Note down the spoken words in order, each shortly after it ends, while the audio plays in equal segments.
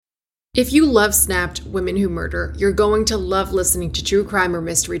If you love Snapped Women Who Murder, you're going to love listening to true crime or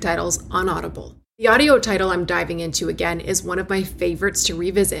mystery titles on Audible. The audio title I'm diving into again is one of my favorites to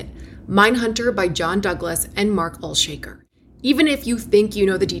revisit, Mindhunter by John Douglas and Mark Olshaker. Even if you think you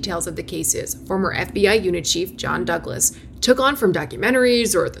know the details of the cases former FBI unit chief John Douglas took on from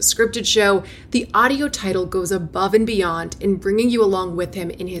documentaries or the scripted show, the audio title goes above and beyond in bringing you along with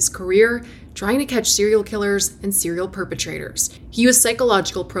him in his career, trying to catch serial killers and serial perpetrators. He used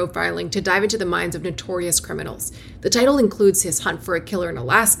psychological profiling to dive into the minds of notorious criminals. The title includes his hunt for a killer in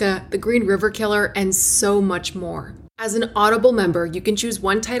Alaska, the Green River Killer, and so much more. As an Audible member, you can choose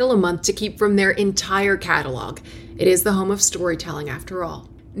one title a month to keep from their entire catalog. It is the home of storytelling after all.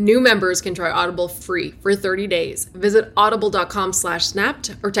 New members can try Audible free for 30 days. Visit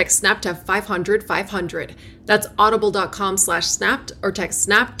audible.com/snapped or text SNAP to 500-500. That's audible.com/snapped or text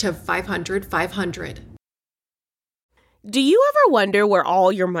SNAP to 500-500. Do you ever wonder where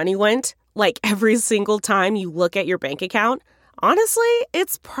all your money went? Like every single time you look at your bank account? Honestly,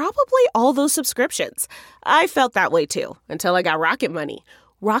 it's probably all those subscriptions. I felt that way too, until I got Rocket Money.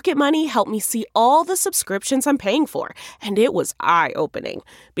 Rocket Money helped me see all the subscriptions I'm paying for, and it was eye-opening.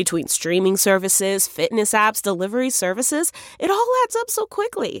 Between streaming services, fitness apps, delivery services, it all adds up so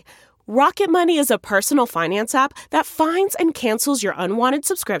quickly. Rocket Money is a personal finance app that finds and cancels your unwanted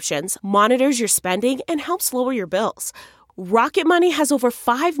subscriptions, monitors your spending, and helps lower your bills. Rocket Money has over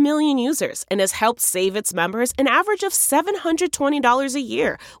 5 million users and has helped save its members an average of $720 a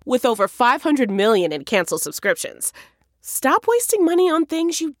year, with over 500 million in canceled subscriptions. Stop wasting money on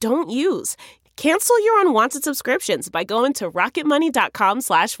things you don't use. Cancel your unwanted subscriptions by going to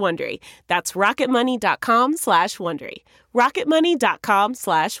rocketmoney.com/Wondery. That's rocketmoney.com/Wondery.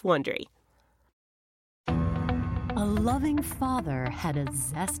 rocketmoney.com/Wondery. A loving father had a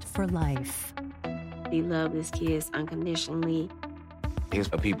zest for life. He loved his kids unconditionally. He was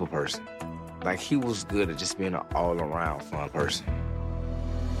a people person. Like, he was good at just being an all-around fun person.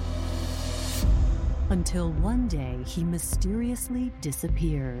 Until one day, he mysteriously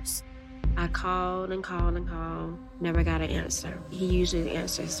disappears. I called and called and called, never got an answer. He usually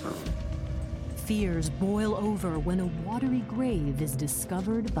answers his phone. Fears boil over when a watery grave is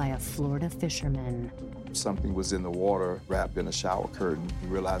discovered by a Florida fisherman. Something was in the water, wrapped in a shower curtain. He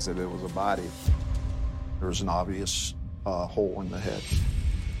realized that it was a body. There was an obvious hole in the head.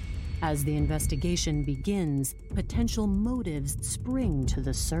 As the investigation begins, potential motives spring to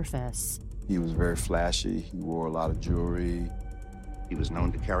the surface. He was very flashy. He wore a lot of jewelry. He was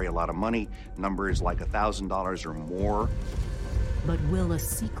known to carry a lot of money, numbers like $1,000 or more. But will a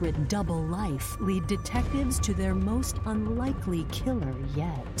secret double life lead detectives to their most unlikely killer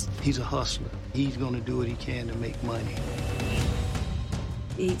yet? He's a hustler. He's going to do what he can to make money.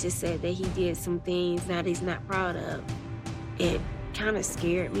 He just said that he did some things that he's not proud of. It kind of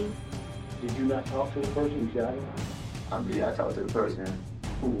scared me. Did you not talk to the person who shot him? I talked to the person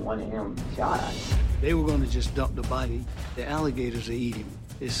who wanted him shot. They were going to just dump the body. The alligators will eat him.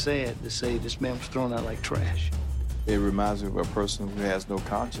 It's sad to say this man was thrown out like trash. It reminds me of a person who has no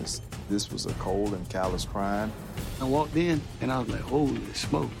conscience. This was a cold and callous crime. I walked in and I was like, holy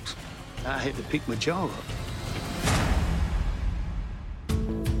smokes. I had to pick my jaw up.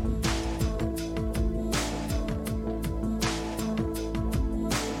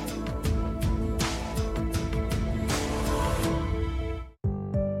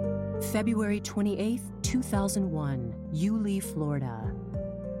 February 28th, 2001, Yulee, Florida.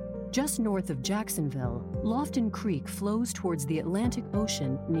 Just north of Jacksonville, Lofton Creek flows towards the Atlantic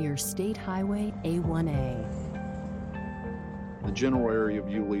Ocean near State Highway A1A. The general area of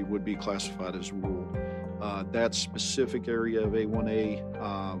Yulee would be classified as rural. That specific area of A1A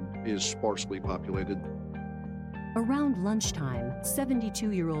is sparsely populated. Around lunchtime,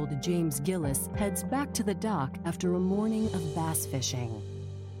 72-year-old James Gillis heads back to the dock after a morning of bass fishing.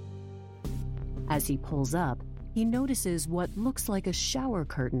 As he pulls up, he notices what looks like a shower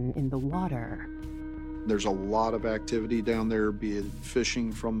curtain in the water. There's a lot of activity down there, be it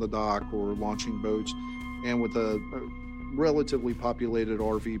fishing from the dock or launching boats. And with a relatively populated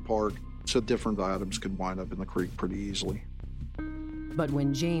RV park, so different items could wind up in the creek pretty easily. But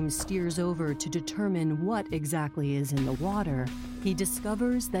when James steers over to determine what exactly is in the water, he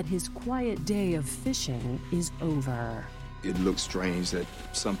discovers that his quiet day of fishing is over. It looked strange that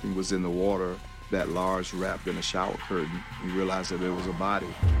something was in the water that large, wrapped in a shower curtain. He realized that it was a body.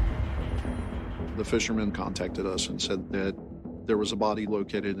 The fisherman contacted us and said that there was a body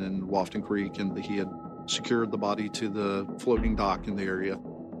located in Lofton Creek and that he had secured the body to the floating dock in the area.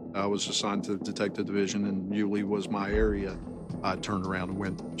 I was assigned to the detective division and Yulee was my area. I turned around and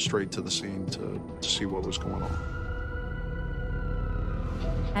went straight to the scene to see what was going on.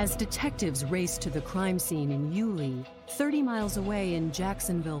 As detectives race to the crime scene in Yulee, 30 miles away in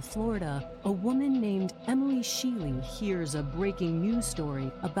Jacksonville, Florida, a woman named Olicia Lee hears a breaking news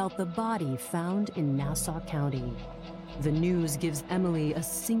story about the body found in Nassau County. The news gives Emily a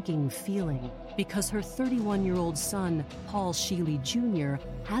sinking feeling because her 31-year-old son, Paul Sheely Jr.,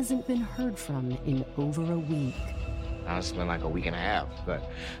 hasn't been heard from in over a week. It's been like a week and a half,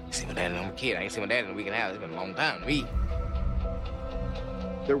 but I see my dad when I'm a kid. I ain't seen my dad in a week and a half. It's been a long time to me.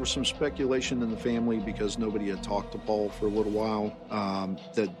 There was some speculation in the family because nobody had talked to Paul for a little while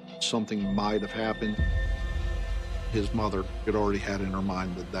that something might have happened. His mother had already had in her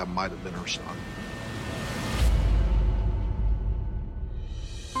mind that that might have been her son.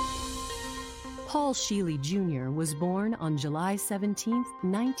 Paul Sheely Jr. was born on July 17,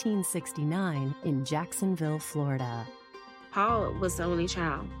 1969, in Jacksonville, Florida. Paul was the only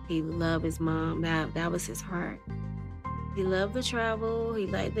child. He loved his mom. That was his heart. He loved to travel. He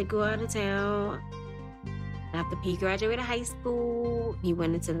liked to go out of town. After he graduated high school, he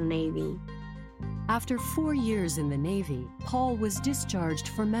went into the Navy. After 4 years in the Navy, Paul was discharged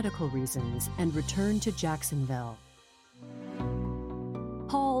for medical reasons and returned to Jacksonville.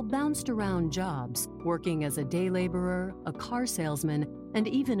 Paul bounced around jobs, working as a day laborer, a car salesman, and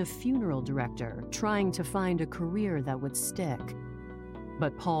even a funeral director, trying to find a career that would stick.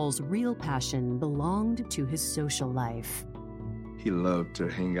 But Paul's real passion belonged to his social life. He loved to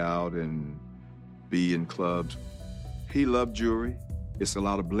hang out and be in clubs. He loved jewelry. It's a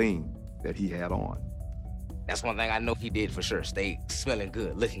lot of bling that he had on. That's one thing I know he did for sure. Stay smelling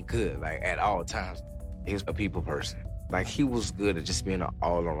good, looking good, like at all times. He was a people person. Like he was good at just being an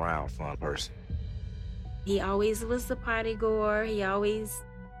all-around fun person. He always was the party goer. He always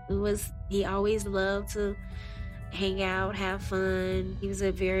loved to hang out, have fun. He was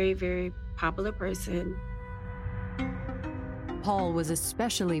a very, very popular person. Paul was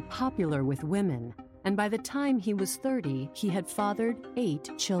especially popular with women, and by the time he was 30, he had fathered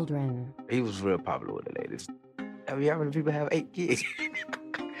 8 children. He was real popular with the ladies. I mean, how many people have 8 kids?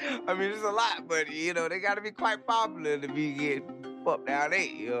 I mean, it's a lot, but, you know, they got to be quite popular to be getting up down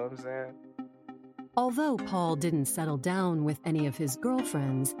 8, you know what I'm saying? Although Paul didn't settle down with any of his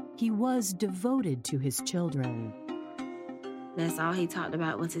girlfriends, he was devoted to his children. That's all he talked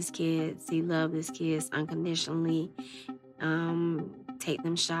about was his kids. He loved his kids unconditionally. Take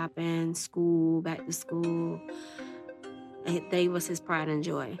them shopping, school, back to school. They was his pride and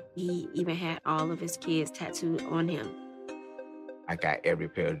joy. He even had all of his kids tattooed on him. I got every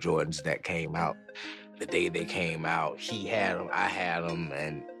pair of Jordans that came out. The day they came out, he had them, I had them,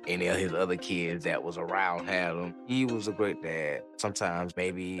 and any of his other kids that was around had them. He was a great dad. Sometimes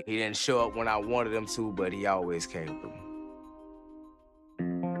maybe he didn't show up when I wanted him to, but he always came through.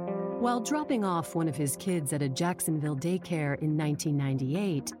 While dropping off one of his kids at a Jacksonville daycare in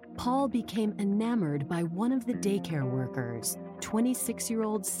 1998, Paul became enamored by one of the daycare workers,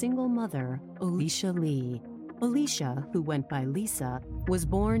 26-year-old single mother Olicia Lee. Olicia, who went by Lisa, was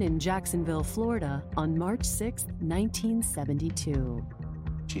born in Jacksonville, Florida on March 6, 1972.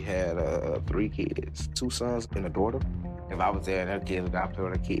 She had 3 kids, 2 sons and a daughter. If I was there and her kids, I'd adopted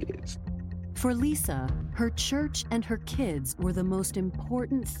her kids. For Lisa, her church and her kids were the most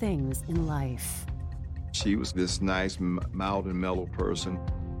important things in life. She was this nice, mild and mellow person.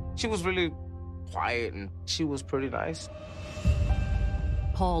 She was really quiet and she was pretty nice.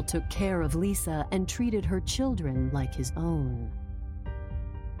 Paul took care of Lisa and treated her children like his own.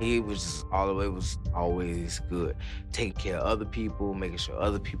 He was just always good. Taking care of other people, making sure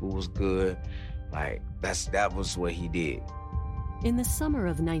other people was good. Like, that was what he did. In the summer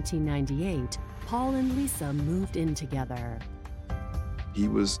of 1998, Paul and Lisa moved in together. He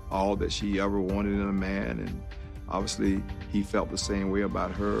was all that she ever wanted in a man, and obviously he felt the same way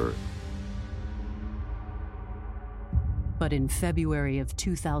about her. But in February of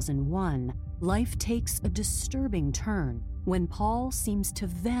 2001, life takes a disturbing turn when Paul seems to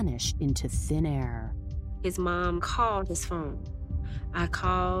vanish into thin air. His mom called his phone. I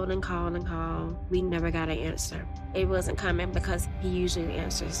called and called and called. We never got an answer. It wasn't coming because he usually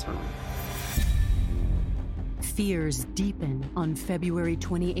answers his phone. Fears deepen on February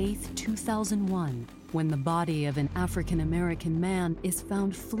 28, 2001, when the body of an African-American man is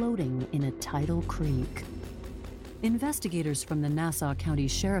found floating in a tidal creek. Investigators from the Nassau County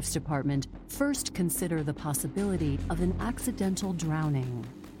Sheriff's Department first consider the possibility of an accidental drowning.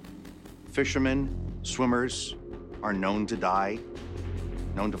 Fishermen, swimmers are known to die,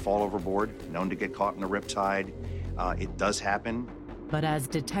 known to fall overboard, known to get caught in a riptide. It does happen. But as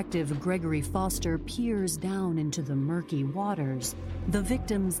Detective Gregory Foster peers down into the murky waters, the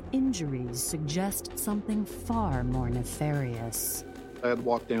victim's injuries suggest something far more nefarious. I had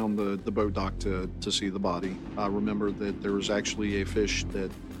walked down the boat dock to see the body. I remember that there was actually a fish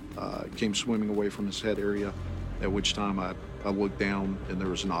that came swimming away from his head area, at which time I looked down and there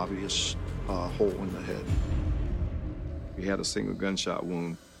was an obvious hole in the head. He had a single gunshot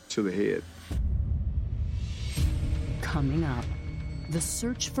wound to the head. Coming up, the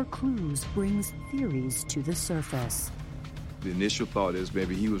search for clues brings theories to the surface. The initial thought is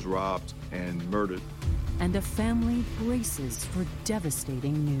maybe he was robbed and murdered. And a family braces for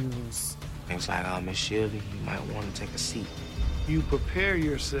devastating news. Things like, Miss Shirley, you might want to take a seat. You prepare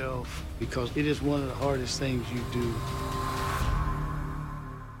yourself because it is one of the hardest things you do.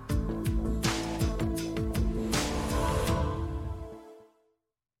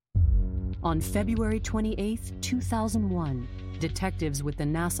 On February 28, 2001, detectives with the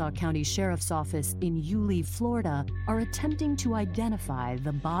Nassau County Sheriff's Office in Yulee, Florida, are attempting to identify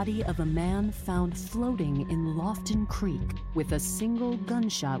the body of a man found floating in Lofton Creek with a single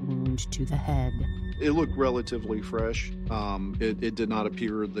gunshot wound to the head. It looked relatively fresh. It did not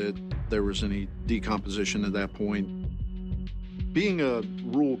appear that there was any decomposition at that point. Being a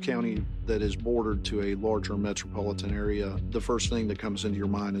rural county that is bordered to a larger metropolitan area, the first thing that comes into your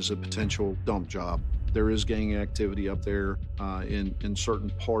mind is a potential dump job. There is gang activity up there in certain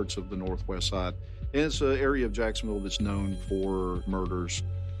parts of the northwest side. And it's an area of Jacksonville that's known for murders.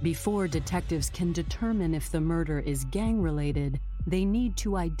 Before detectives can determine if the murder is gang-related, they need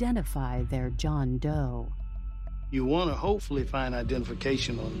to identify their John Doe. You want to hopefully find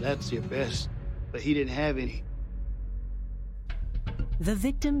identification on him. That's your best, but he didn't have any. The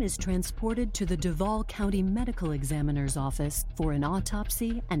victim is transported to the Duval County Medical Examiner's office for an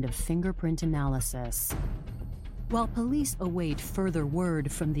autopsy and a fingerprint analysis. While police await further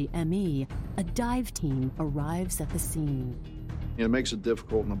word from the ME, a dive team arrives at the scene. It makes it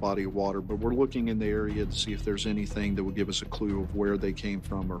difficult in the body of water, but we're looking in the area to see if there's anything that would give us a clue of where they came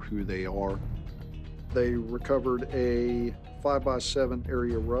from or who they are. They recovered a 5x7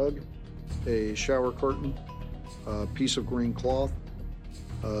 area rug, a shower curtain, a piece of green cloth,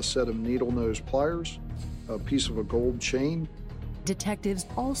 a set of needle-nose pliers, a piece of a gold chain. Detectives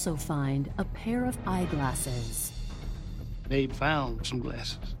also find a pair of eyeglasses. They found some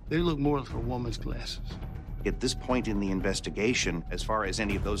glasses. They look more like a woman's glasses. At this point in the investigation, as far as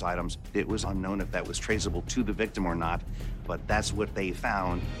any of those items, it was unknown if that was traceable to the victim or not, but that's what they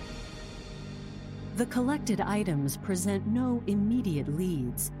found. The collected items present no immediate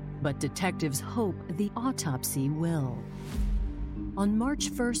leads, but detectives hope the autopsy will. On March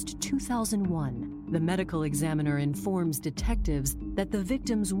 1st, 2001, the medical examiner informs detectives that the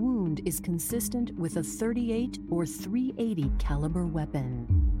victim's wound is consistent with a .38 or .380 caliber weapon.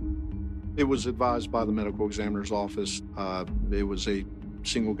 It was advised by the medical examiner's office. It was a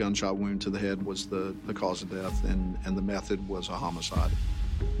single gunshot wound to the head was the cause of death, and the method was a homicide.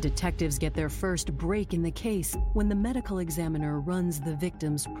 Detectives get their first break in the case when the medical examiner runs the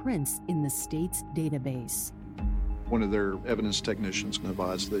victim's prints in the state's database. One of their evidence technicians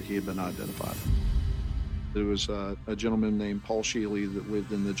advised that he had been identified. It was a gentleman named Paul Shealy that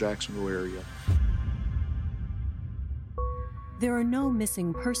lived in the Jacksonville area. There are no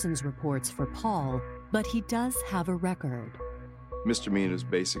missing persons reports for Paul, but he does have a record. Misdemeanors,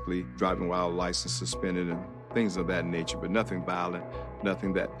 basically driving while license suspended and things of that nature, but nothing violent,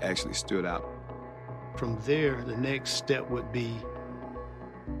 nothing that actually stood out. From there, the next step would be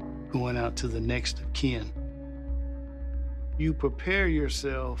going out to the next of kin. You prepare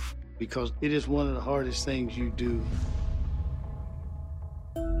yourself because it is one of the hardest things you do.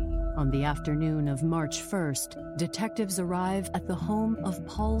 On the afternoon of March 1st, detectives arrive at the home of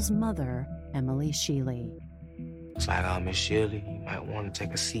Paul's mother, Emily Shealy. It's like, Miss Shirley, you might want to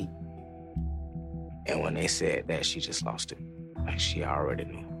take a seat. And when they said that, she just lost it. Like, she already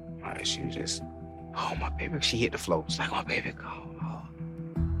knew. Like, she was just, oh, my baby. She hit the floor. It's like, my baby, go. Oh.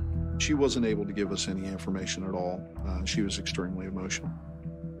 She wasn't able to give us any information at all. She was extremely emotional.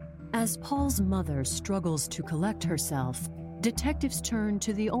 As Paul's mother struggles to collect herself, detectives turn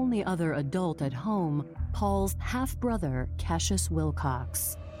to the only other adult at home, Paul's half-brother, Cassius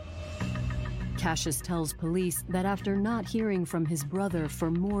Wilcox. Cassius tells police that after not hearing from his brother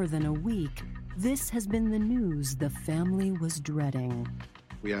for more than a week, this has been the news the family was dreading.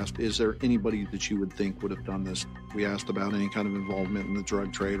 We asked, is there anybody that you would think would have done this? We asked about any kind of involvement in the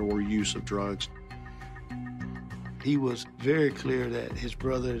drug trade or use of drugs. He was very clear that his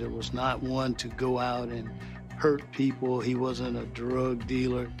brother was not one to go out and hurt people. He wasn't a drug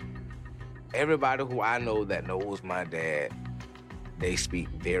dealer. Everybody who I know that knows my dad, they speak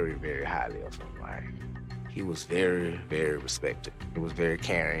very, very highly of him. Like, he was very, very respected. He was very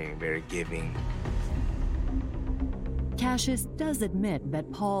caring, very giving. Cassius does admit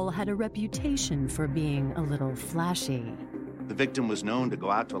that Paul had a reputation for being a little flashy. The victim was known to go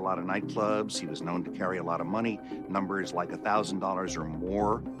out to a lot of nightclubs. He was known to carry a lot of money, numbers like $1,000 or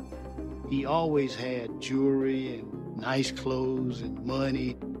more. He always had jewelry and nice clothes and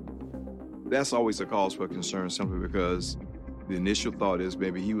money. That's always a cause for concern simply because the initial thought is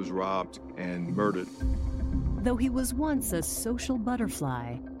maybe he was robbed and murdered. Though he was once a social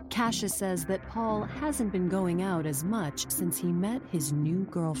butterfly, Cassius says that Paul hasn't been going out as much since he met his new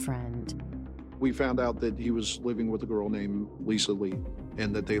girlfriend. We found out that he was living with a girl named Olicia Lee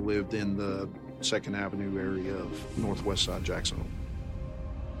and that they lived in the 2nd Avenue area of Northwest Side Jacksonville.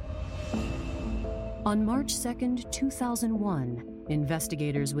 On March 2nd, 2001,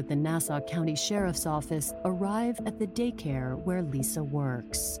 investigators with the Nassau County Sheriff's Office arrive at the daycare where Lisa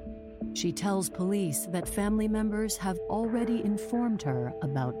works. She tells police that family members have already informed her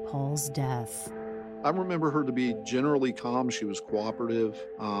about Paul's death. I remember her to be generally calm. She was cooperative.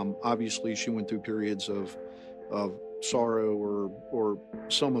 Obviously, she went through periods of sorrow or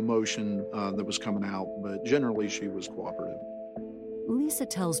some emotion that was coming out, but generally she was cooperative. Lisa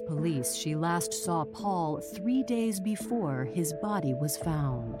tells police she last saw Paul 3 days before his body was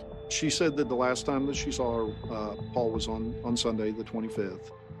found. She said that the last time that she saw Paul was on Sunday, the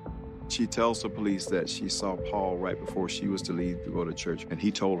 25th. She tells the police that she saw Paul right before she was to leave to go to church, and he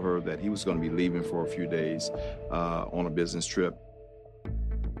told her that he was going to be leaving for a few days on a business trip.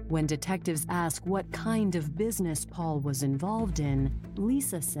 When detectives ask what kind of business Paul was involved in,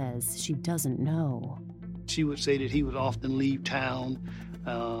 Lisa says she doesn't know. She would say that he would often leave town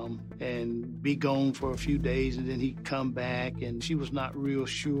and be gone for a few days, and then he'd come back, and she was not real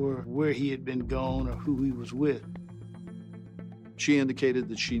sure where he had been gone or who he was with. She indicated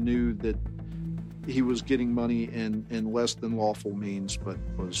that she knew that he was getting money in less than lawful means, but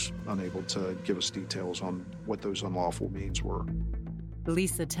was unable to give us details on what those unlawful means were.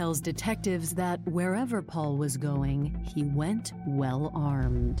 Lisa tells detectives that wherever Paul was going, he went well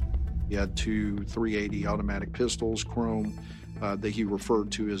armed. He had 2 .380 automatic pistols, chrome, that he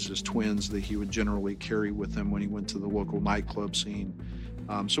referred to as his twins, that he would generally carry with him when he went to the local nightclub scene.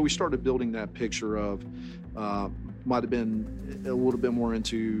 So we started building that picture of might have been a little bit more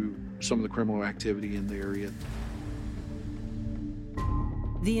into some of the criminal activity in the area.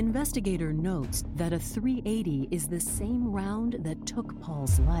 The investigator notes that a .380 is the same round that took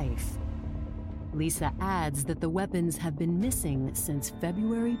Paul's life. Lisa adds that the weapons have been missing since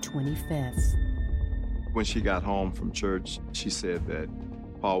February 25th. When she got home from church, she said that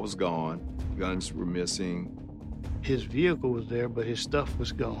Paul was gone, guns were missing. His vehicle was there, but his stuff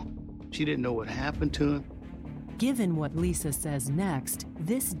was gone. She didn't know what happened to him. Given what Lisa says next,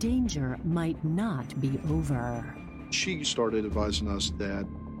 this danger might not be over. She started advising us that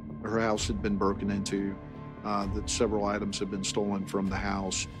her house had been broken into, that several items had been stolen from the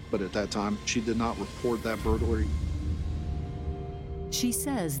house, but at that time, she did not report that burglary. She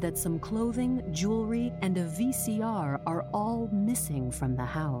says that some clothing, jewelry, and a VCR are all missing from the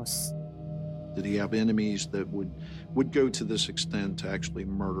house. Did he have enemies that would go to this extent to actually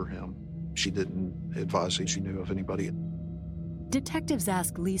murder him? She didn't advise that she knew of anybody. Detectives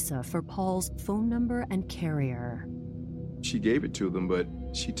ask Lisa for Paul's phone number and carrier. She gave it to them, but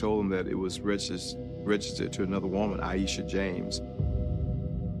she told them that it was registered to another woman, Aisha James.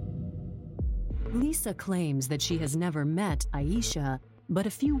 Lisa claims that she has never met Aisha, but a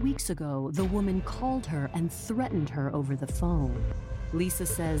few weeks ago, the woman called her and threatened her over the phone. Lisa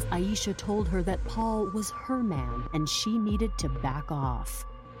says Aisha told her that Paul was her man and she needed to back off.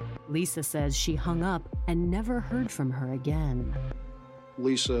 Lisa says she hung up and never heard from her again.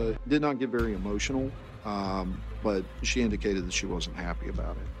 Lisa did not get very emotional, but she indicated that she wasn't happy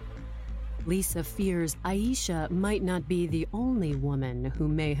about it. Lisa fears Aisha might not be the only woman who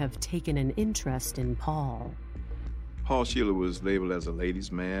may have taken an interest in Paul. Paul Sheila was labeled as a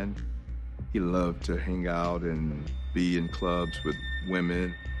ladies' man. He loved to hang out and be in clubs with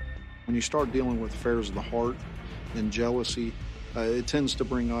women. When you start dealing with affairs of the heart and jealousy, it tends to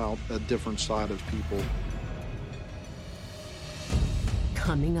bring out a different side of people.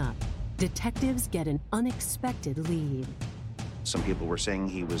 Coming up, detectives get an unexpected lead. Some people were saying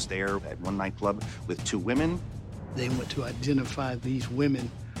he was there at one nightclub with 2 women. They went to identify these women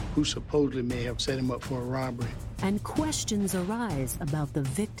who supposedly may have set him up for a robbery. And questions arise about the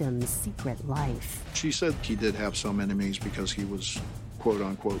victim's secret life. She said he did have some enemies because he was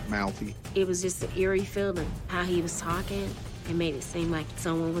quote-unquote mouthy. It was just an eerie feeling. How he was talking, it made it seem like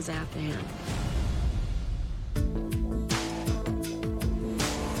someone was after him.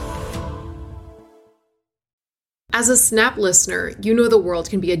 As a Snap listener, you know the world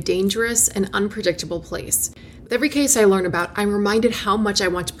can be a dangerous and unpredictable place. With every case I learn about, I'm reminded how much I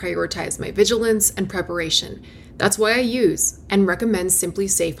want to prioritize my vigilance and preparation. That's why I use and recommend Simply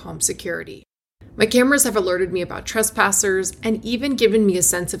Safe Home Security. My cameras have alerted me about trespassers and even given me a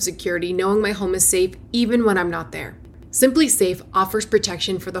sense of security knowing my home is safe even when I'm not there. Simply Safe offers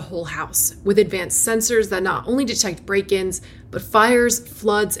protection for the whole house with advanced sensors that not only detect break-ins, but fires,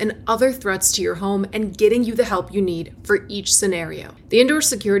 floods, and other threats to your home and getting you the help you need for each scenario. The indoor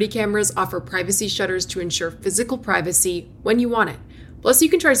security cameras offer privacy shutters to ensure physical privacy when you want it. Plus, you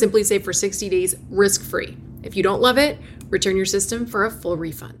can try Simply Safe for 60 days risk-free. If you don't love it, return your system for a full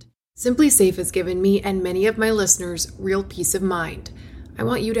refund. Simply Safe has given me and many of my listeners real peace of mind. I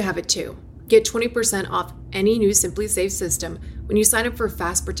want you to have it too. Get 20% off any new Simply Safe system when you sign up for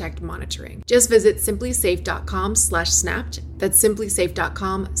Fast Protect monitoring. Just visit simplysafe.com/snapped. That's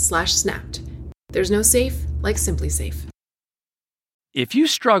simplysafe.com/snapped. There's no safe like Simply Safe. If you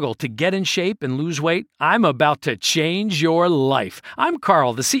struggle to get in shape and lose weight, I'm about to change your life. I'm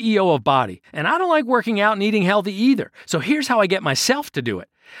Carl, the CEO of Body, and I don't like working out and eating healthy either. So here's how I get myself to do it.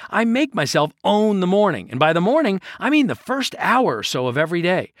 I make myself own the morning. And by the morning, I mean the first hour or so of every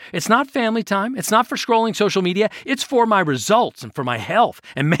day. It's not family time. It's not for scrolling social media. It's for my results and for my health.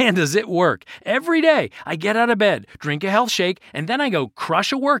 And man, does it work. Every day, I get out of bed, drink a health shake, and then I go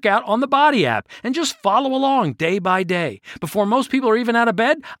crush a workout on the Body app and just follow along day by day. Before most people are even out of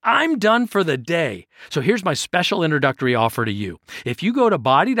bed, I'm done for the day. So here's my special introductory offer to you. If you go to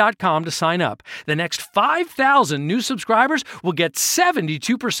body.com to sign up, the next 5,000 new subscribers will get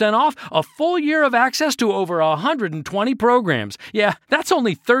 72% off a full year of access to over 120 programs. Yeah, that's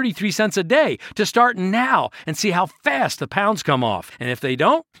only 33 cents a day to start now and see how fast the pounds come off. And if they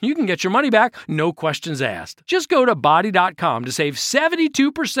don't, you can get your money back, no questions asked. Just go to body.com to save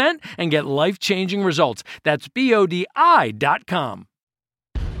 72% and get life-changing results. That's BODI.com.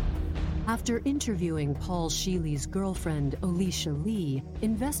 After interviewing Paul Sheely's girlfriend, Olicia Lee,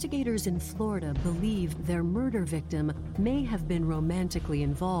 investigators in Florida believe their murder victim may have been romantically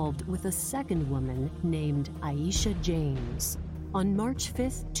involved with a second woman named Aisha James. On March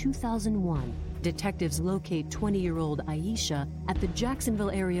 5, 2001, detectives locate 20-year-old Aisha at the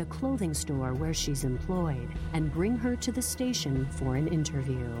Jacksonville area clothing store where she's employed and bring her to the station for an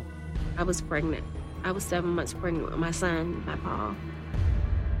interview. I was pregnant. I was 7 months pregnant with my son, by Paul.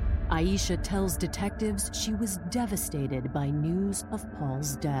 Aisha tells detectives she was devastated by news of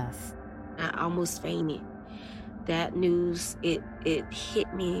Paul's death. I almost fainted. That news, it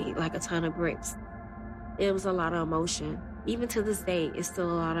hit me like a ton of bricks. It was a lot of emotion. Even to this day, it's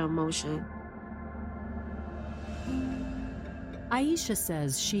still a lot of emotion. Aisha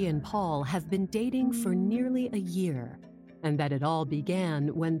says she and Paul have been dating for nearly a year, and that it all began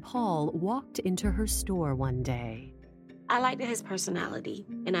when Paul walked into her store one day. I liked his personality,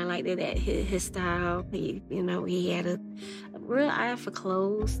 and I liked that his style. He had a real eye for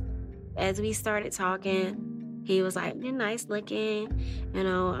clothes. As we started talking, he was like, "You're nice looking."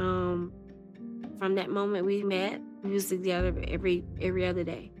 From that moment we met, we was together every other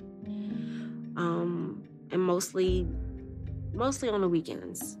day, and mostly on the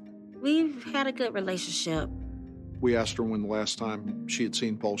weekends. We've had a good relationship. We asked her when the last time she had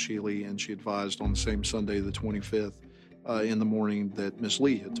seen Paul Sheely, and she advised on the same Sunday, the 25th. In the morning that Miss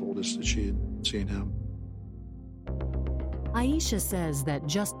Lee had told us that she had seen him. Aisha says that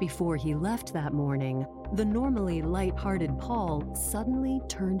just before he left that morning, the normally light-hearted Paul suddenly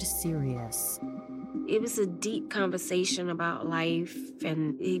turned serious. It was a deep conversation about life,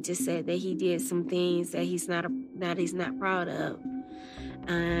 and he just said that he did some things that he's not proud of,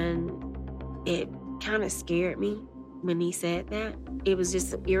 and it kind of scared me when he said that. It was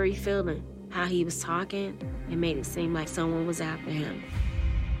just an eerie feeling. How he was talking, it made it seem like someone was after him.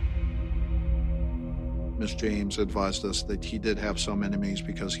 Miss James advised us that he did have some enemies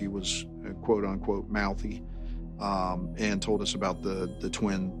because he was quote-unquote mouthy, and told us about the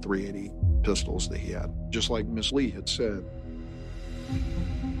twin .380 pistols that he had, just like Miss Lee had said.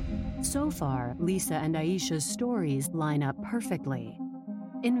 So far, Lisa and Aisha's stories line up perfectly.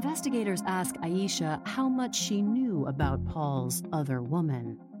 Investigators ask Aisha how much she knew about Paul's other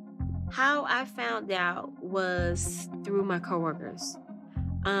woman. How I found out was through my coworkers.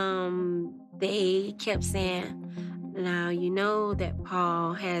 They kept saying, "Now you know that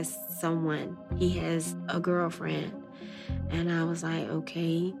Paul has someone. He has a girlfriend." And I was like,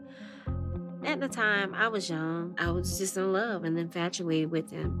 okay. At the time, I was young. I was just in love and infatuated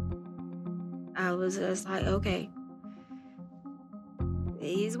with him. I was just like, okay.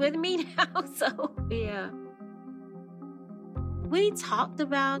 He's with me now, so yeah. We talked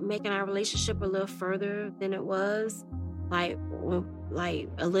about making our relationship a little further than it was. Like, when like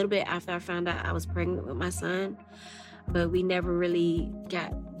a little bit after I found out I was pregnant with my son, but we never really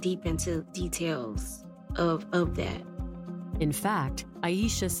got deep into details of that. In fact,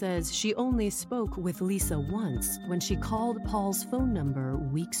 Aisha says she only spoke with Lisa once when she called Paul's phone number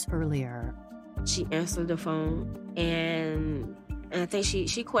weeks earlier. She answered the phone, and I think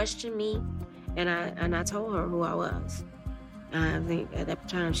she questioned me, and I told her who I was. I think at that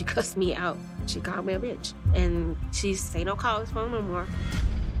time she cussed me out. She called me a bitch, and she said, "Don't call his phone no more."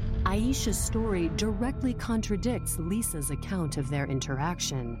 Aisha's story directly contradicts Lisa's account of their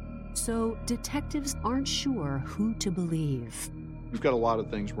interaction. So detectives aren't sure who to believe. You've got a lot of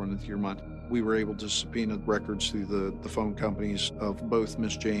things running through your mind. We were able to subpoena records through the phone companies of both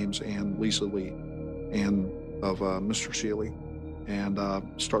Miss James and Olicia Lee and of Mr. Seeley, and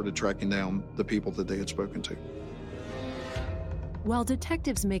started tracking down the people that they had spoken to. While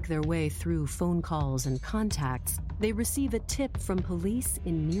detectives make their way through phone calls and contacts, they receive a tip from police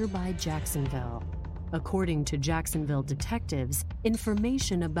in nearby Jacksonville. According to Jacksonville detectives,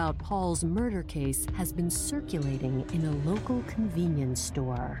 information about Paul's murder case has been circulating in a local convenience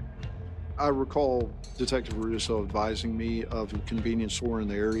store. I recall Detective Russo advising me of a convenience store in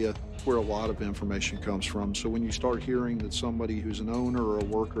the area where a lot of information comes from. So when you start hearing that somebody who's an owner or a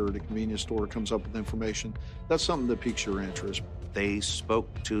worker at a convenience store comes up with information, that's something that piques your interest. They spoke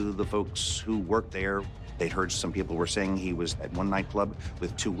to the folks who worked there. They'd heard some people were saying he was at one nightclub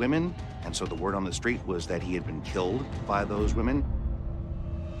with 2 women, and so the word on the street was that he had been killed by those women.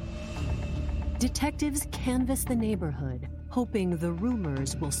 Detectives canvass the neighborhood, hoping the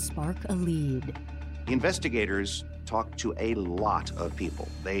rumors will spark a lead. The investigators talked to a lot of people.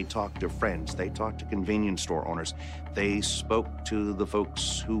 They talked to friends. They talked to convenience store owners. They spoke to the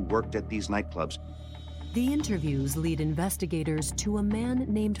folks who worked at these nightclubs. The interviews lead investigators to a man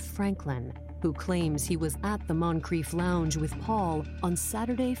named Franklin, who claims he was at the Moncrief Lounge with Paul on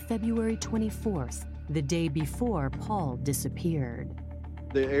Saturday, February 24th, the day before Paul disappeared.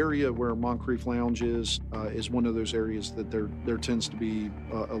 The area where Moncrief Lounge is one of those areas that there tends to be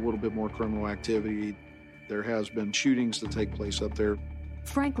a little bit more criminal activity. There has been shootings that take place up there.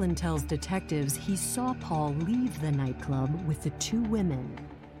 Franklin tells detectives he saw Paul leave the nightclub with the 2 women,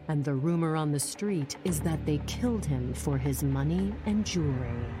 and the rumor on the street is that they killed him for his money and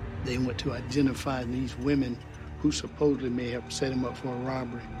jewelry. They went to identify these women who supposedly may have set him up for a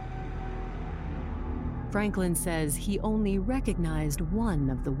robbery. Franklin says he only recognized one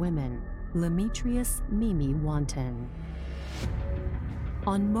of the women, Demetrius Mimi Wanton.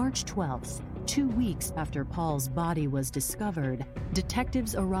 On March 12th, 2 weeks after Paul's body was discovered,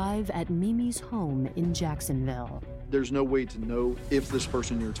 detectives arrive at Mimi's home in Jacksonville. There's no way to know if this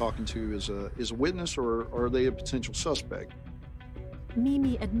person you're talking to is a witness or are they a potential suspect.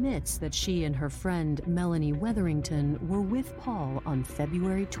 Mimi admits that she and her friend Melanie Wetherington were with Paul on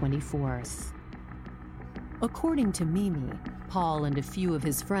February 24th. According to Mimi, Paul and a few of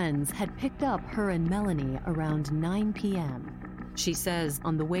his friends had picked up her and Melanie around 9 p.m. She says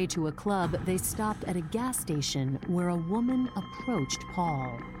on the way to a club, they stopped at a gas station where a woman approached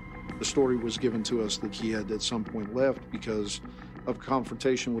Paul. The story was given to us that he had at some point left because of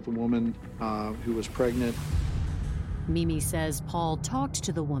confrontation with a woman who was pregnant. Mimi says Paul talked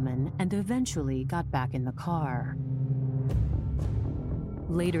to the woman and eventually got back in the car.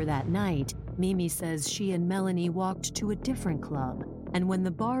 Later that night, Mimi says she and Melanie walked to a different club, and when the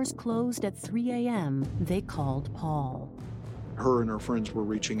bars closed at 3 a.m., they called Paul. Her and her friends were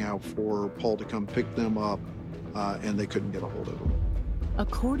reaching out for Paul to come pick them up, and they couldn't get a hold of him.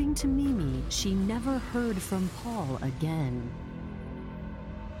 According to Mimi, she never heard from Paul again.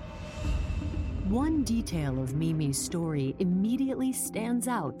 One detail of Mimi's story immediately stands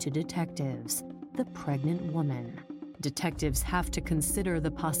out to detectives: the pregnant woman. Detectives have to consider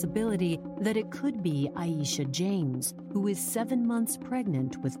the possibility that it could be Aisha James, who is 7 months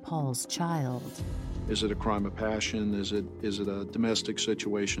pregnant with Paul's child. Is it a crime of passion? Is it a domestic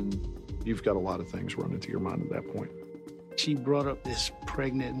situation? You've got a lot of things running through your mind at that point. She brought up this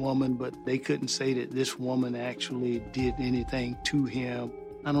pregnant woman, but they couldn't say that this woman actually did anything to him.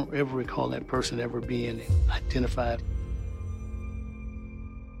 I don't ever recall that person ever being identified.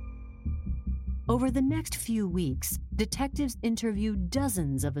 Over the next few weeks, detectives interviewed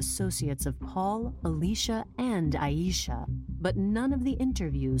dozens of associates of Paul, Alicia, and Aisha, but none of the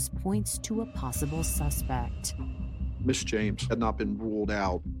interviews points to a possible suspect. Miss James had not been ruled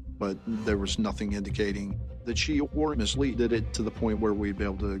out, but there was nothing indicating that she or Miss Lee did it to the point where we'd be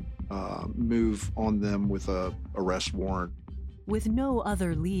able to move on them with a arrest warrant. With no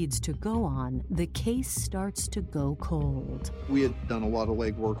other leads to go on, the case starts to go cold. We had done a lot of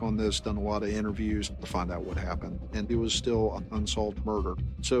legwork on this, done a lot of interviews to find out what happened, and it was still an unsolved murder.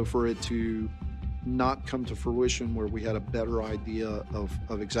 So for it to not come to fruition where we had a better idea of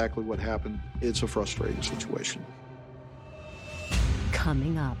exactly what happened, it's a frustrating situation.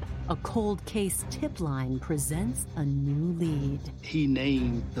 Coming up, a cold case tip line presents a new lead. He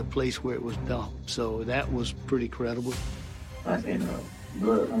named the place where it was dumped, so that was pretty credible. I said, no,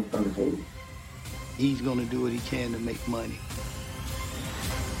 blood comes from the table. He's going to do what he can to make money.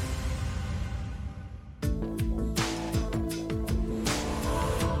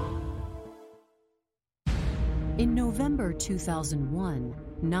 In November 2001,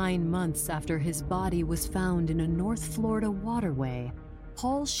 9 months after his body was found in a North Florida waterway,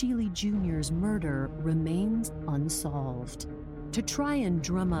 Paul Sheely Jr.'s murder remains unsolved. To try and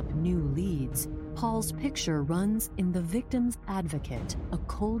drum up new leads, Paul's picture runs in the Victim's Advocate, a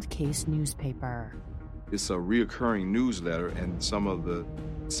cold case newspaper. It's a reoccurring newsletter, and some of the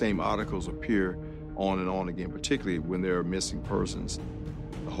same articles appear on and on again, particularly when there are missing persons.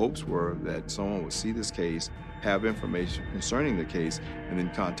 The hopes were that someone would see this case, have information concerning the case, and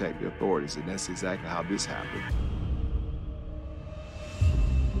then contact the authorities, and that's exactly how this happened.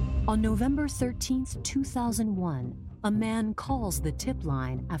 On November 13th, 2001, a man calls the tip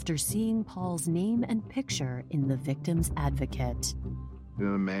line after seeing Paul's name and picture in the Victim's Advocate.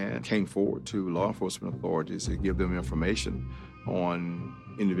 Then the man came forward to law enforcement authorities to give them information on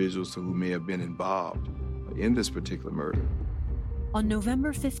individuals who may have been involved in this particular murder. On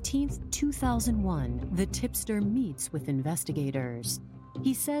November 15th, 2001, the tipster meets with investigators.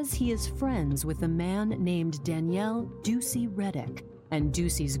 He says he is friends with a man named Danielle Ducey Reddick and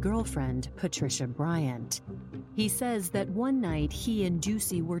Ducey's girlfriend, Patricia Bryant. He says that one night he and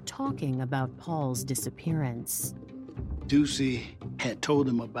Ducey were talking about Paul's disappearance. Ducey had told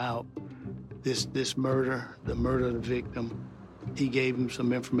him about this murder, the murder of the victim. He gave him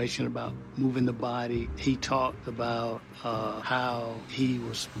some information about moving the body. He talked about how he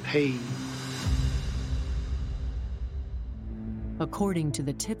was paid. According to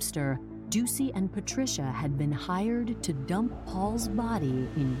the tipster, Ducey and Patricia had been hired to dump Paul's body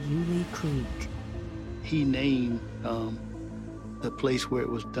in Yulee Creek. He named the place where it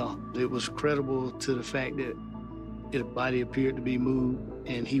was dumped. It was credible to the fact that the body appeared to be moved,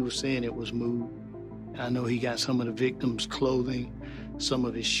 and he was saying it was moved. I know he got some of the victim's clothing, some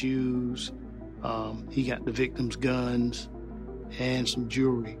of his shoes. He got the victim's guns and some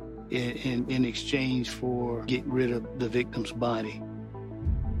jewelry in exchange for getting rid of the victim's body.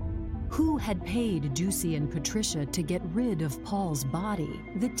 Who had paid Ducey and Patricia to get rid of Paul's body?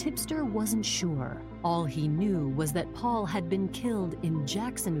 The tipster wasn't sure. All he knew was that Paul had been killed in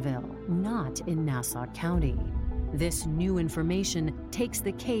Jacksonville, not in Nassau County. This new information takes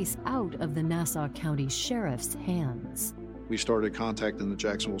the case out of the Nassau County Sheriff's hands. We started contacting the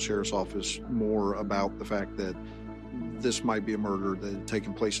Jacksonville Sheriff's Office more about the fact that this might be a murder that had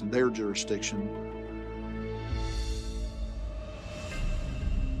taken place in their jurisdiction.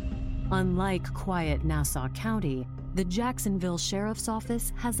 Unlike quiet Nassau County, the Jacksonville Sheriff's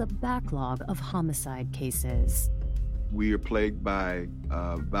Office has a backlog of homicide cases. We are plagued by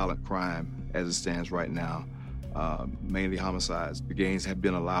violent crime as it stands right now, mainly homicides. The gangs have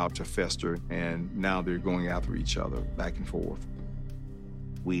been allowed to fester, and now they're going after each other back and forth.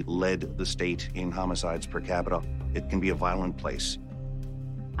 We led the state in homicides per capita. It can be a violent place.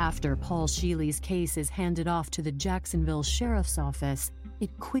 After Paul Sheely's case is handed off to the Jacksonville Sheriff's Office, it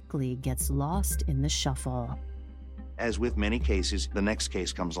quickly gets lost in the shuffle. As with many cases, the next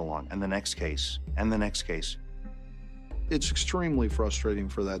case comes along, and the next case, and the next case. It's extremely frustrating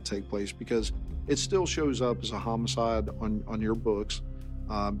for that to take place because it still shows up as a homicide on your books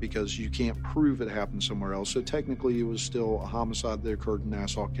because you can't prove it happened somewhere else. So technically it was still a homicide that occurred in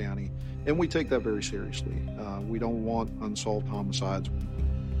Nassau County, and we take that very seriously. We don't want unsolved homicides.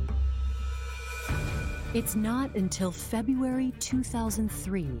 It's not until February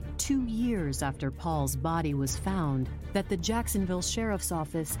 2003, 2 years after Paul's body was found, that the Jacksonville Sheriff's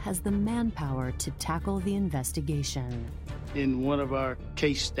Office has the manpower to tackle the investigation. In one of our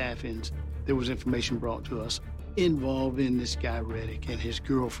case staffings, there was information brought to us involving this guy Reddick and his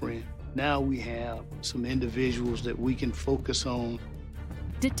girlfriend. Now we have some individuals that we can focus on.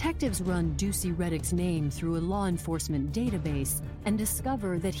 Detectives run Ducey Reddick's name through a law enforcement database and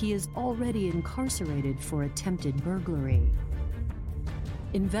discover that he is already incarcerated for attempted burglary.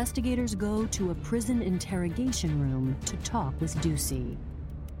 Investigators go to a prison interrogation room to talk with Ducey.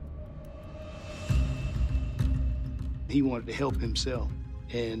 He wanted to help himself,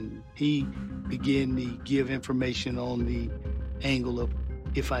 and he began to give information on the angle of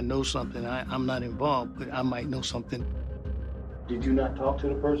if I know something, I'm not involved, but I might know something. Did you not talk to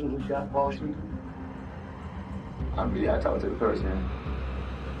the person who shot Paul Sheehan? I talked to the person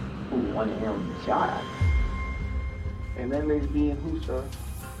who wanted him shot. And that lesbian who, sir?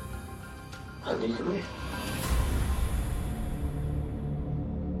 Olicia Lee.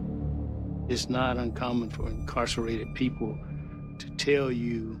 It's not uncommon for incarcerated people to tell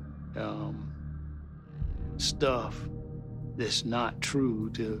you stuff that's not true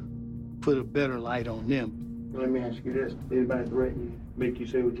to put a better light on them. Let me ask you this. Anybody threaten you, make you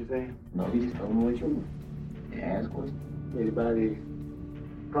say what you're saying? No, he just told me what you and ask questions. Anybody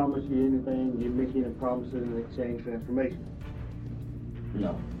promise you anything, you make any promises in exchange for information?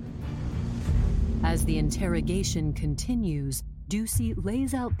 No. As the interrogation continues, Ducey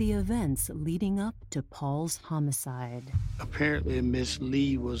lays out the events leading up to Paul's homicide. Apparently, Miss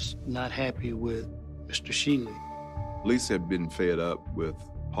Lee was not happy with Mr. Shealy. Lisa had been fed up with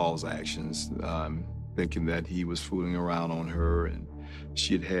Paul's actions, thinking that he was fooling around on her, and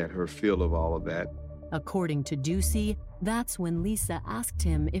she had had her fill of all of that. According to Ducey, that's when Lisa asked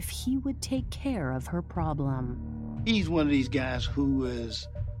him if he would take care of her problem. He's one of these guys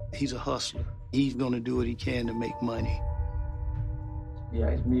he's a hustler. He's going to do what he can to make money. He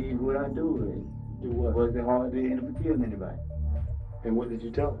asked me what I do. Do what? Was it hard to end up killing anybody? And what did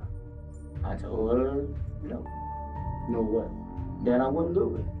you tell her? I told her, no. No what? That I wouldn't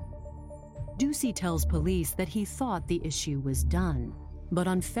do it. Ducey tells police that he thought the issue was done. But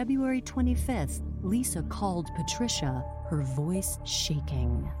on February 25th, Lisa called Patricia, her voice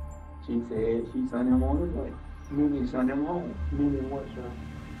shaking. She said she sent him on his way. Meaning sent him home. Meaning what, sir?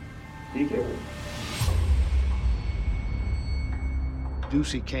 He killed him.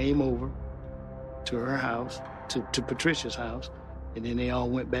 Ducey came over to her house, to Patricia's house, and then they all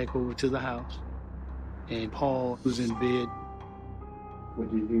went back over to the house. And Paul was in bed.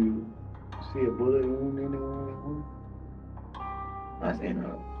 But did you see a bullet wound anywhere? I seen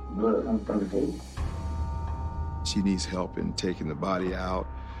blood from the face. She needs help in taking the body out,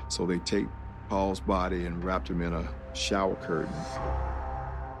 so they take Paul's body and wrapped him in a shower curtain.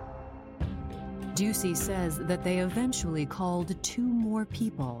 Ducey says that they eventually called two more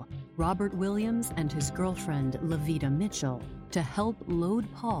people, Robert Williams and his girlfriend, Levita Mitchell, to help load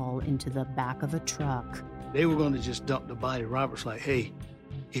Paul into the back of a truck. They were going to just dump the body. Robert's like, hey,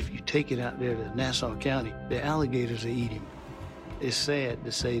 if you take it out there to Nassau County, the alligators will eat him. It's sad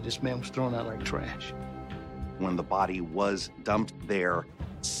to say this man was thrown out like trash. When the body was dumped there,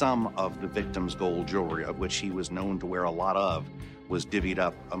 some of the victim's gold jewelry, of which he was known to wear a lot of, was divvied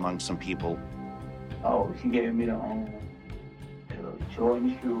up among some people. Oh, she gave me the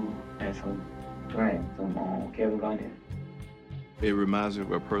Jordan shoe and some Grant, some Kevin Garnett. It reminds me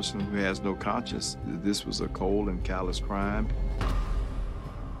of a person who has no conscience. This was a cold and callous crime.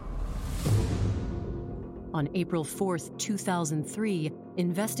 On April 4th, 2003,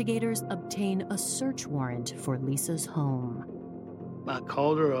 investigators obtain a search warrant for Lisa's home. I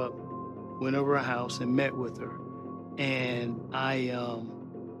called her up, went over her house and met with her, and I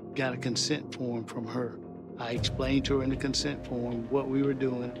got a consent form from her. I explained to her in the consent form what we were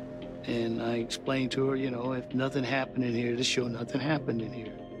doing, and I explained to her, if nothing happened in here, to show nothing happened in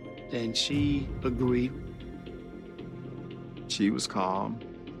here. And she agreed. She was calm.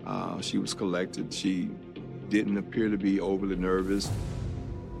 She was collected. She didn't appear to be overly nervous.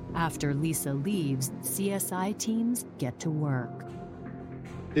 After Lisa leaves, CSI teams get to work.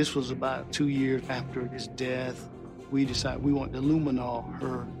 This was about 2 years after his death. We decided we wanted to luminol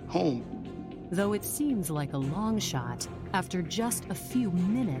her home. Though it seems like a long shot, after just a few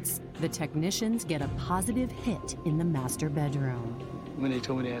minutes, the technicians get a positive hit in the master bedroom. When they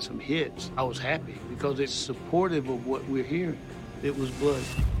told me they had some hits, I was happy because it's supportive of what we're hearing. It was blood.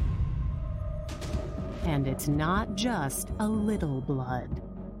 And it's not just a little blood.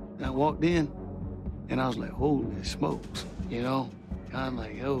 And I walked in, and I was like, holy smokes, I'm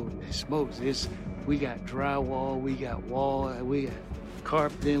like, holy smokes. We got drywall, we got wall, we got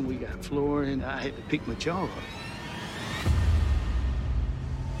carpeting, we got flooring. I had to pick my jaw up.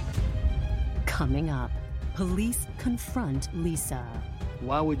 Coming up, police confront Lisa.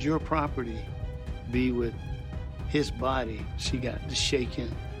 Why would your property be with his body? She got to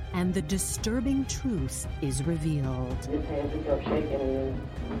shaking. And the disturbing truth is revealed. His hands kept shaking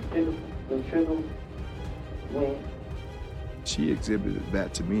and the trigger went. She exhibited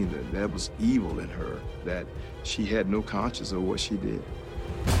that to me, that was evil in her, that she had no conscience of what she did.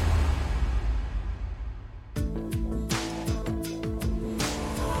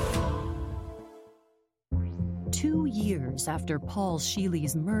 years after Paul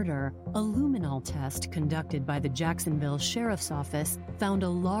Sheely's murder, a luminol test conducted by the Jacksonville Sheriff's Office found a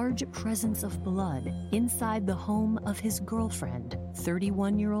large presence of blood inside the home of his girlfriend,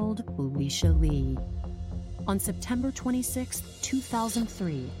 31-year-old Olicia Lee. On September 26,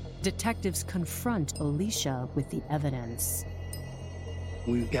 2003, detectives confront Olicia with the evidence.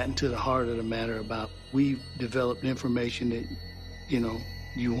 We've gotten to the heart of the matter about we've developed information that,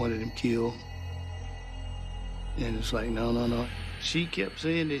 you wanted him killed. And it's like, no. She kept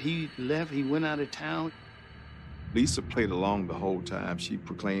saying that he left, he went out of town. Lisa played along the whole time. She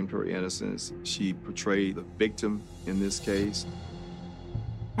proclaimed her innocence. She portrayed the victim in this case.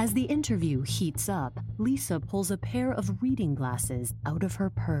 As the interview heats up, Lisa pulls a pair of reading glasses out of her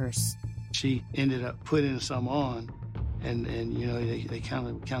purse. She ended up putting some on, and they kind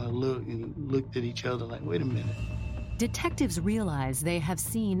of looked at each other like, wait a minute. Detectives realize they have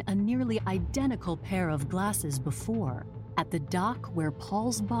seen a nearly identical pair of glasses before at the dock where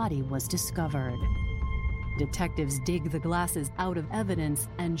Paul's body was discovered. Detectives dig the glasses out of evidence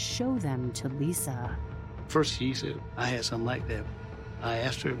and show them to Lisa. First she said, I had something like that. I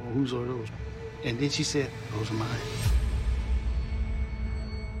asked her, well, whose are those? And then she said, those are mine.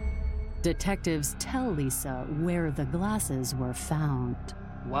 Detectives tell Lisa where the glasses were found.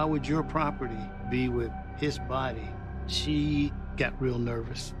 Why would your property be with his body? She got real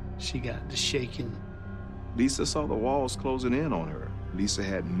nervous. She got to shaking. Lisa saw the walls closing in on her. Lisa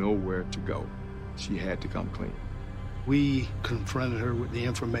had nowhere to go. She had to come clean. We confronted her with the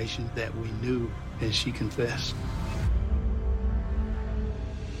information that we knew, and she confessed.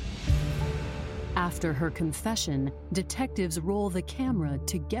 After her confession, detectives roll the camera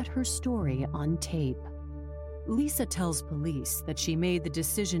to get her story on tape. Lisa tells police that she made the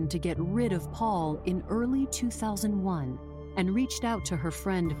decision to get rid of Paul in early 2001 and reached out to her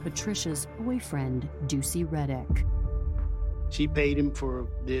friend Patricia's boyfriend, Ducey Reddick. She paid him for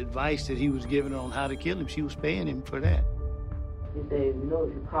the advice that he was giving on how to kill him. She was paying him for that. He said, if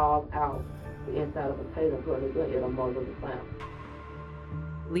you carve out the inside of a potato, put it in a muzzle the sound.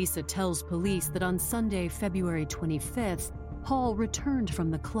 Lisa tells police that on Sunday, February 25th, Paul returned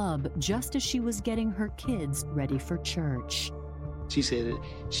from the club just as she was getting her kids ready for church. She said that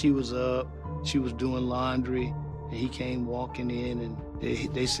she was up, she was doing laundry, and he came walking in, and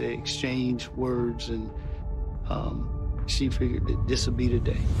they said exchange words, and she figured that this would be the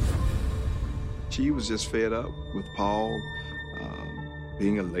day. She was just fed up with Paul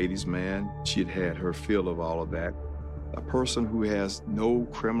being a ladies' man. She'd had her fill of all of that. A person who has no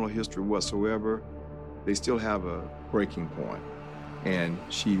criminal history whatsoever, they still have a breaking point. And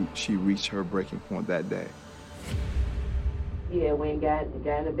she reached her breaking point that day. Yeah, went and got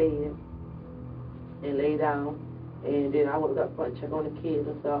in the bed and lay down. And then I woke up to check on the kids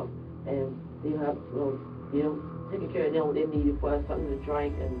and stuff. And taking care of them what they needed for us, something to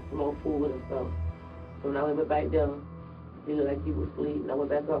drink and some more food and stuff. So when I went back there, he looked like he was asleep. And I went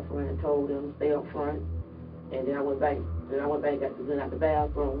back up front and told them to stay up front. And then I went back and got the gun out the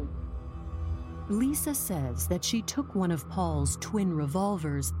bathroom. Lisa says that she took one of Paul's twin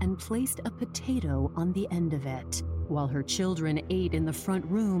revolvers and placed a potato on the end of it. While her children ate in the front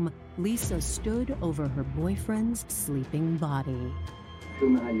room, Lisa stood over her boyfriend's sleeping body. Show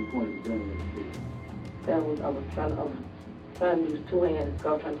me how you pointed the gun at his I was trying to use two hands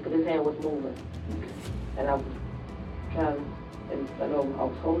because his hand was moving. And I was trying, and I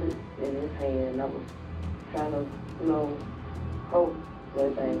was holding it in his hand, and I was trying to, hold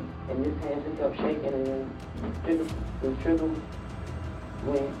everything. And his hand just kept shaking, and then the trigger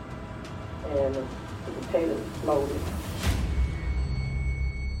went, and the potato exploded.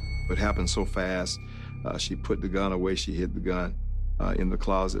 It happened so fast. She put the gun away. She hid the gun in the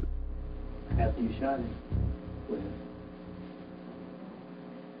closet. After you shot him,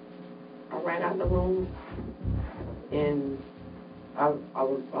 I ran out the room, and I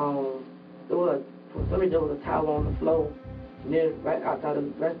was for some reason there was a towel on the floor near right outside of the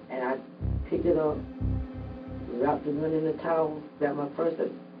dress, and I picked it up, wrapped the gun in the towel, grabbed my purse,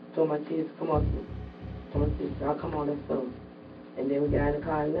 told my kids, come on, I'll come on, let's go. And then we got in the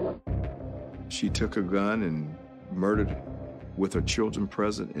car and left. She took a gun and murdered with her children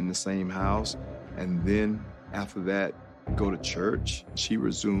present in the same house, and then after that, go to church. She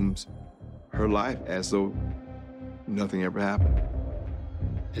resumes her life as though nothing ever happened.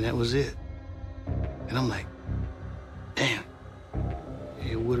 And that was it. And I'm like, damn,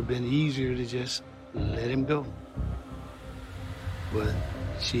 it would have been easier to just let him go. But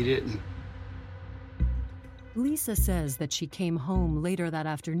she didn't. Lisa says that she came home later that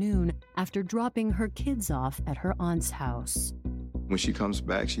afternoon after dropping her kids off at her aunt's house. When she comes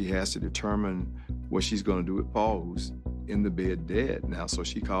back, she has to determine what she's going to do with Paul, who's in the bed dead now. So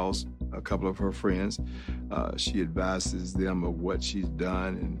she calls a couple of her friends. She advises them of what she's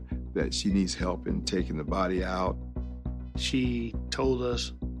done and that she needs help in taking the body out. She told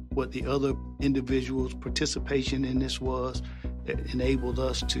us what the other individuals' participation in this was that enabled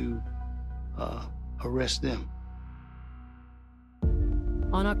us to arrest them.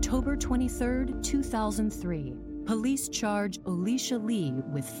 On October 23, 2003, police charge Olicia Lee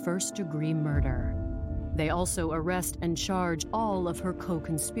with first-degree murder. They also arrest and charge all of her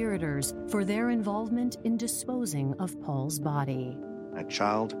co-conspirators for their involvement in disposing of Paul's body. A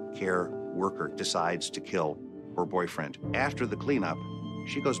child care worker decides to kill her boyfriend. After the cleanup,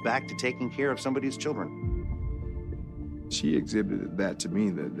 she goes back to taking care of somebody's children. She exhibited that to me,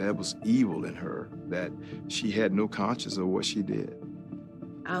 that was evil in her, that she had no conscience of what she did.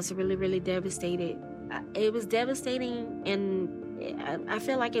 I was really, really devastated. It was devastating, and I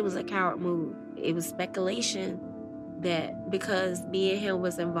feel like it was a coward move. It was speculation that because me and him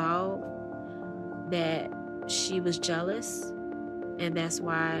was involved, that she was jealous, and that's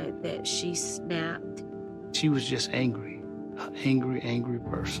why that she snapped. She was just angry, an angry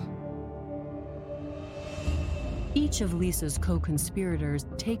person. Each of Lisa's co-conspirators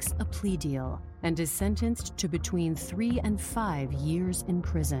takes a plea deal and is sentenced to between 3 and 5 years in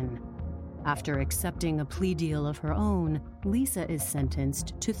prison. After accepting a plea deal of her own, Lisa is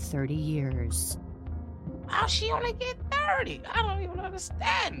sentenced to 30 years. How she only get 30? I don't even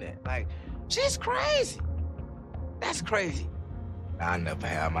understand it. Like, she's crazy. That's crazy. I'll never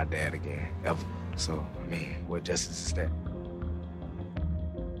have my dad again, ever. So, I mean, what justice is that?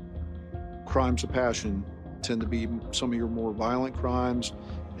 Crimes of passion tend to be some of your more violent crimes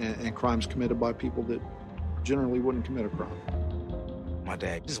and crimes committed by people that generally wouldn't commit a crime. My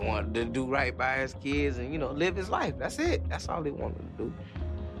dad just wanted to do right by his kids and, live his life. That's it. That's all he wanted to do.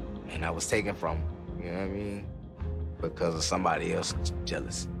 And I was taken from him, you know what I mean? Because of somebody else's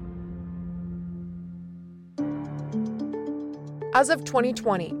jealousy. As of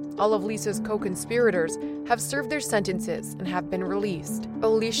 2020, all of Lisa's co-conspirators have served their sentences and have been released.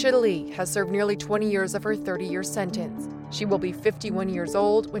 Olicia Lee has served nearly 20 years of her 30-year sentence. She will be 51 years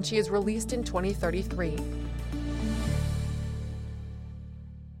old when she is released in 2033.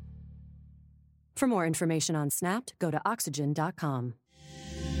 For more information on Snapped, go to oxygen.com.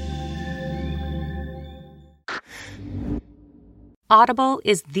 Audible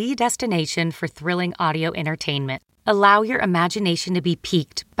is the destination for thrilling audio entertainment. Allow your imagination to be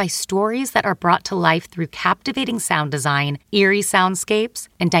piqued by stories that are brought to life through captivating sound design, eerie soundscapes,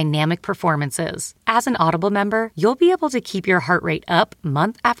 and dynamic performances. As an Audible member, you'll be able to keep your heart rate up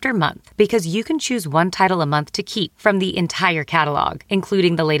month after month because you can choose one title a month to keep from the entire catalog,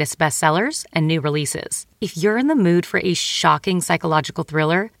 including the latest bestsellers and new releases. If you're in the mood for a shocking psychological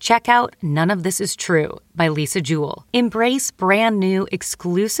thriller, check out None of This Is True by Lisa Jewell. Embrace brand new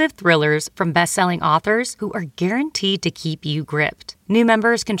exclusive thrillers from best-selling authors who are guaranteed to keep you gripped. New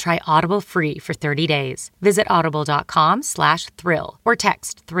members can try Audible free for 30 days. Visit audible.com/thrill or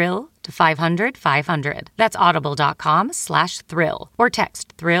text thrill to 500-500. That's audible.com/thrill or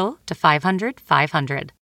text thrill to 500-500.